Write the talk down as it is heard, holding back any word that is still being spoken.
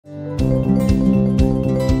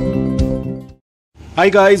Hi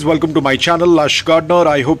guys, welcome to my channel Lush Gardener.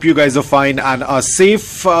 I hope you guys are fine and are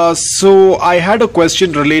safe. So I had a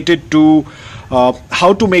question related to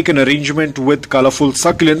how to make an arrangement with colorful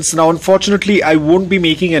succulents. Now unfortunately I won't be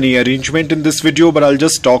making any arrangement in this video, but I'll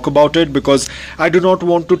just talk about it because I do not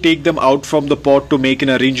want to take them out from the pot to make an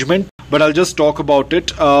arrangement. But I'll just talk about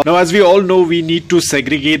it. Now, as we all know, we need to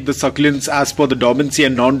segregate the succulents as per the dormancy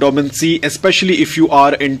and non-dormancy, especially if you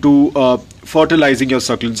are into fertilizing your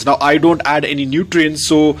succulents. Now, I don't add any nutrients,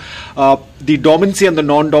 so the dormancy and the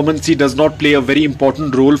non-dormancy does not play a very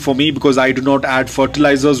important role for me because I do not add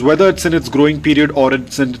fertilizers, whether it's in its growing period or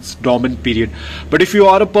it's in its dormant period. But if you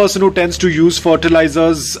are a person who tends to use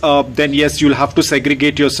fertilizers, then yes, you'll have to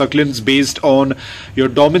segregate your succulents based on your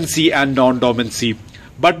dormancy and non-dormancy.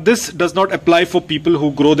 But this does not apply for people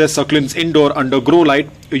who grow their succulents indoor under grow light.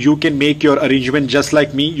 You can make your arrangement just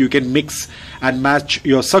like me. You can mix and match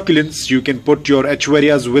your succulents. You can put your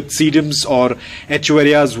Echeverias with sedums or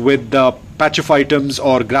Echeverias with Pachycormus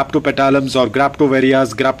or Graptopelaums or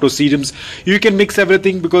Graptoverias, Graptosedums. You can mix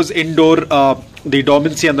everything because indoor the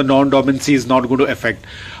dormancy and the non-dormancy is not going to affect.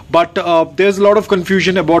 But there's a lot of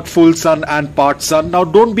confusion about full sun and part sun. Now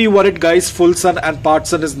don't be worried guys, full sun and part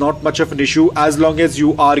sun is not much of an issue as long as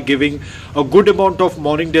you are giving a good amount of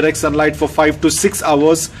morning direct sunlight for 5 to 6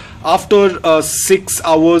 hours. After 6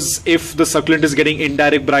 hours, if the succulent is getting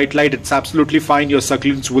indirect bright light, it's absolutely fine. Your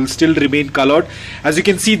succulents will still remain colored. As you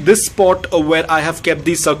can see, this spot where I have kept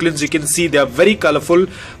these succulents, you can see they are very colorful.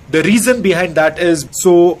 The reason behind that is,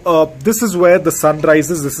 this is where the sun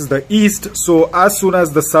rises. This is the east. So as soon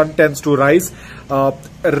as the sun tends to rise,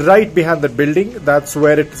 right behind the building, that's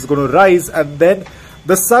where it is going to rise, and then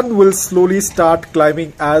the sun will slowly start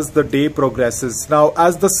climbing as the day progresses. Now,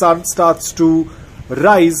 as the sun starts to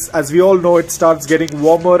rise, as we all know, it starts getting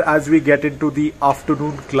warmer as we get into the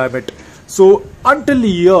afternoon climate. So until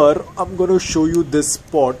here, I'm going to show you this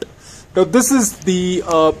spot. Now this is the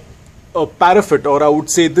parapet, or I would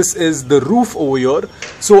say this is the roof over here.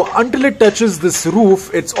 So until it touches this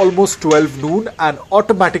roof, it's almost 12 noon, and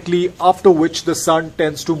automatically after which the sun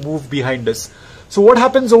tends to move behind us. So what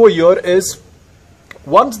happens over here is,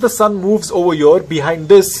 once the sun moves over here behind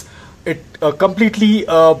this, it completely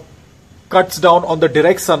cuts down on the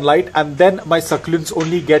direct sunlight, and then my succulents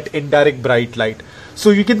only get indirect bright light. So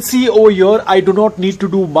you can see over here, I do not need to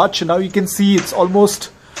do much. Now you can see it's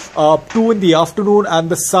almost 2 in the afternoon, and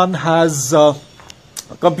the sun has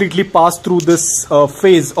completely passed through this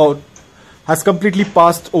phase, or has completely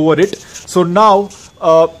passed over it. So now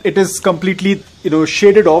it is completely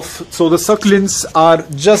shaded off. So the succulents are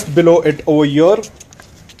just below it over here.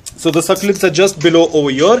 So the succulents are just below over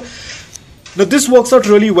here. Now this works out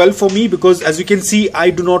really well for me because as you can see, I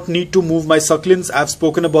do not need to move my succulents. I've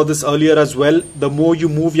spoken about this earlier as well. The more you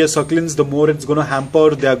move your succulents, the more it's going to hamper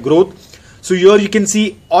their growth. So here you can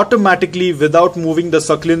see automatically without moving the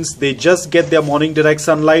succulents, they just get their morning direct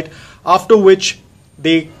sunlight, after which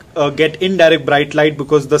they get indirect bright light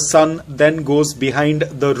because the sun then goes behind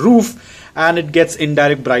the roof and it gets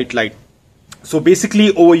indirect bright light. So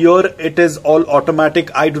basically over here it is all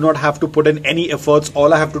automatic. I do not have to put in any efforts.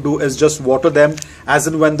 All I have to do is just water them as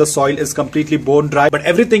and when the soil is completely bone dry. But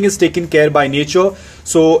everything is taken care by nature.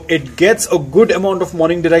 So it gets a good amount of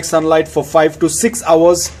morning direct sunlight for 5 to 6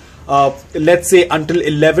 hours. Let's say until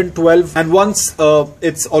 11-12, and once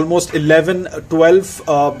it's almost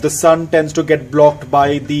 11-12, the sun tends to get blocked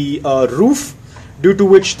by the roof, due to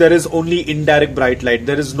which there is only indirect bright light.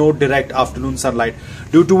 There is no direct afternoon sunlight,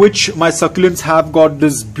 due to which my succulents have got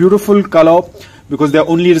this beautiful color because they're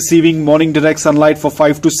only receiving morning direct sunlight for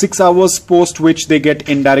 5 to 6 hours, post which they get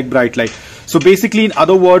indirect bright light. So basically, in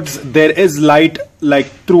other words, there is light like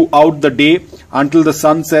throughout the day until the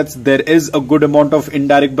sun sets. There is a good amount of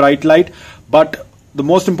indirect bright light, but the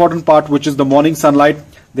most important part, which is the morning sunlight,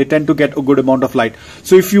 they tend to get a good amount of light.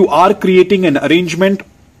 So if you are creating an arrangement,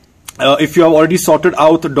 if you have already sorted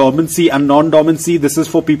out dormancy and non-dormancy, this is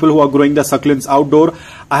for people who are growing their succulents outdoor.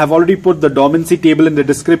 I have already put the dormancy table in the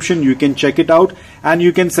description. You can check it out and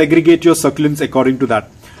you can segregate your succulents according to that.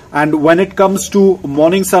 And when it comes to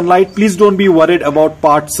morning sunlight, please don't be worried about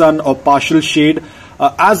part sun or partial shade.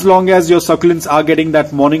 As long as your succulents are getting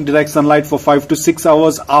that morning direct sunlight for 5 to 6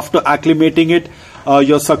 hours, after acclimating it,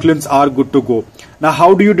 your succulents are good to go. Now,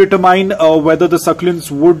 how do you determine whether the succulents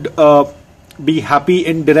would be happy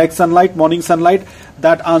in direct sunlight, morning sunlight?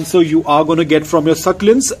 That answer you are going to get from your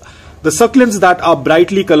succulents. The succulents that are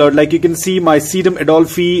brightly colored, like you can see my Sedum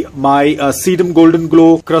Adolphi, my Sedum Golden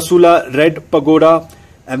Glow, Crassula Red Pagoda,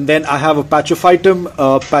 and then I have a Pachycormus,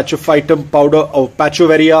 Pachycormus powder or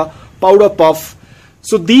Pachycormus powder puff.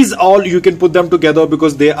 So these all you can put them together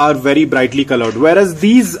because they are very brightly colored. Whereas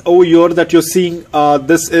these over here that you're seeing,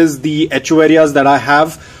 this is the Echuarias that I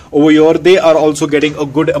have over here. They are also getting a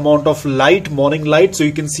good amount of light, morning light. So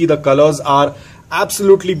you can see the colors are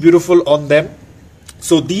absolutely beautiful on them.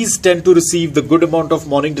 So these tend to receive the good amount of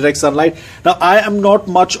morning direct sunlight. Now I am not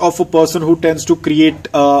much of a person who tends to create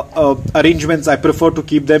arrangements. I prefer to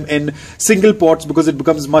keep them in single pots because it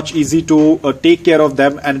becomes much easy to take care of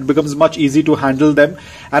them, and it becomes much easy to handle them,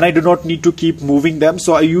 and I do not need to keep moving them.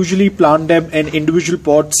 So I usually plant them in individual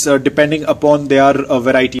pots depending upon their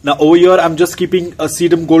variety. Now over here I'm just keeping a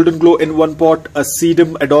Sedum Golden Glow in one pot, a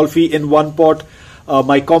Sedum Adolphi in one pot,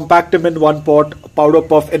 my Compactum in one pot, Powder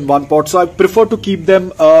Puff in one pot. So I prefer to keep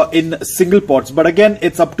them in single pots, but again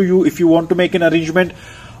it's up to you if you want to make an arrangement.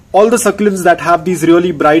 All the succulents that have these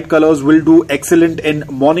really bright colors will do excellent in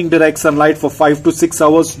morning direct sunlight for 5 to 6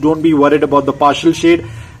 hours. Don't be worried about the partial shade.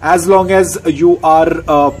 As long as you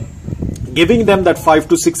are giving them that 5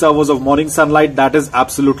 to 6 hours of morning sunlight, that is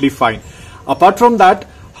absolutely fine. Apart from that,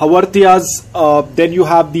 Haworthias, then you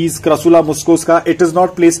have these Crassula muscosa. It is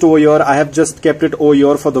not placed over here. I have just kept it over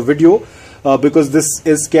here for the video because this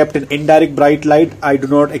is kept in indirect bright light. I do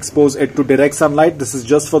not expose it to direct sunlight. This is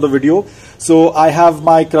just for the video. So I have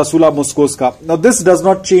my Crassula muscosa. Now this does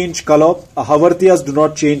not change color. Haworthias do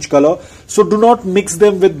not change color. So do not mix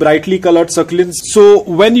them with brightly colored succulents. So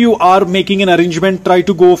when you are making an arrangement, try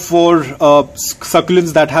to go for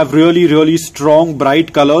succulents that have really strong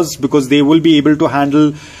bright colors because they will be able to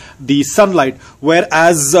handle the sunlight,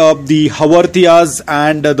 whereas the Haworthias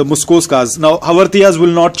and the muscosas, now Haworthias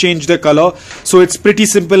will not change their color. So it's pretty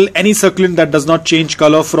simple. Any succulent that does not change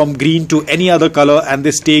color from green to any other color and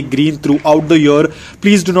they stay green throughout the year,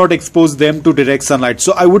 please do not expose them to direct sunlight.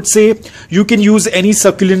 So I would say you can use any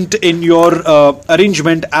succulent in your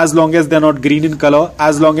arrangement as long as they're not green in color,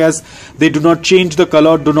 as long as they do not change the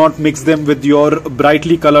color. Do not mix them with your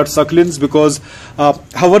brightly colored succulents because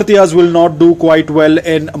Haworthias will not do quite well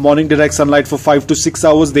in morning direct sunlight for 5 to 6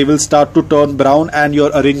 hours. They will start to turn brown and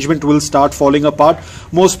your arrangement will start falling apart.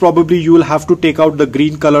 Most probably you will have to take out the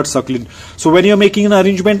green colored succulent. So when you're making an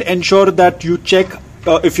arrangement, ensure that you check.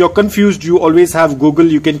 If you're confused, you always have Google.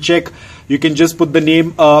 You can check. You can just put the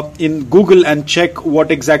name in Google and check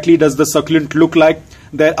what exactly does the succulent look like.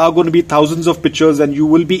 There are going to be thousands of pictures and you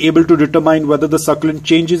will be able to determine whether the succulent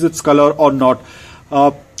changes its color or not.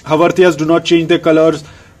 Haworthias do not change their colors.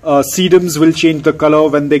 Sedums will change the color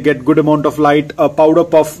when they get good amount of light. A Powder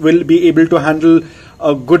Puff will be able to handle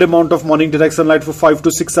a good amount of morning direct sunlight for 5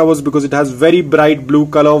 to 6 hours because it has very bright blue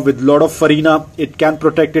color with lot of farina. It can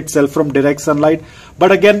protect itself from direct sunlight,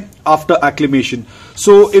 but again after acclimation.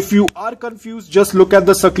 So if you are confused, just look at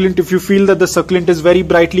the succulent. If you feel that the succulent is very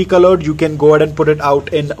brightly colored, you can go ahead and put it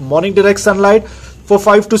out in morning direct sunlight for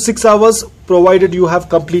 5 to 6 hours, provided you have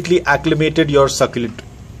completely acclimated your succulent.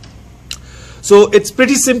 So it's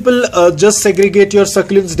pretty simple. Just segregate your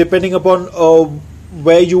succulents depending upon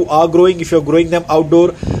where you are growing. If you're growing them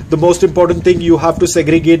outdoor, the most important thing, you have to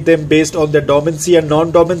segregate them based on their dormancy and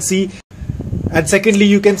non-dormancy. And secondly,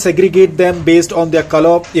 you can segregate them based on their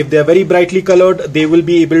color. If they are very brightly colored, they will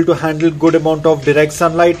be able to handle good amount of direct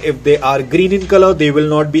sunlight. If they are green in color, they will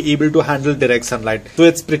not be able to handle direct sunlight. So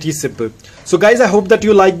it's pretty simple. So guys, I hope that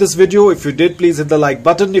you liked this video. If you did, please hit the like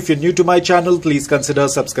button. If you're new to my channel, please consider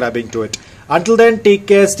subscribing to it. Until then, take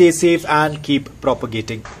care, stay safe and keep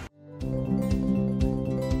propagating.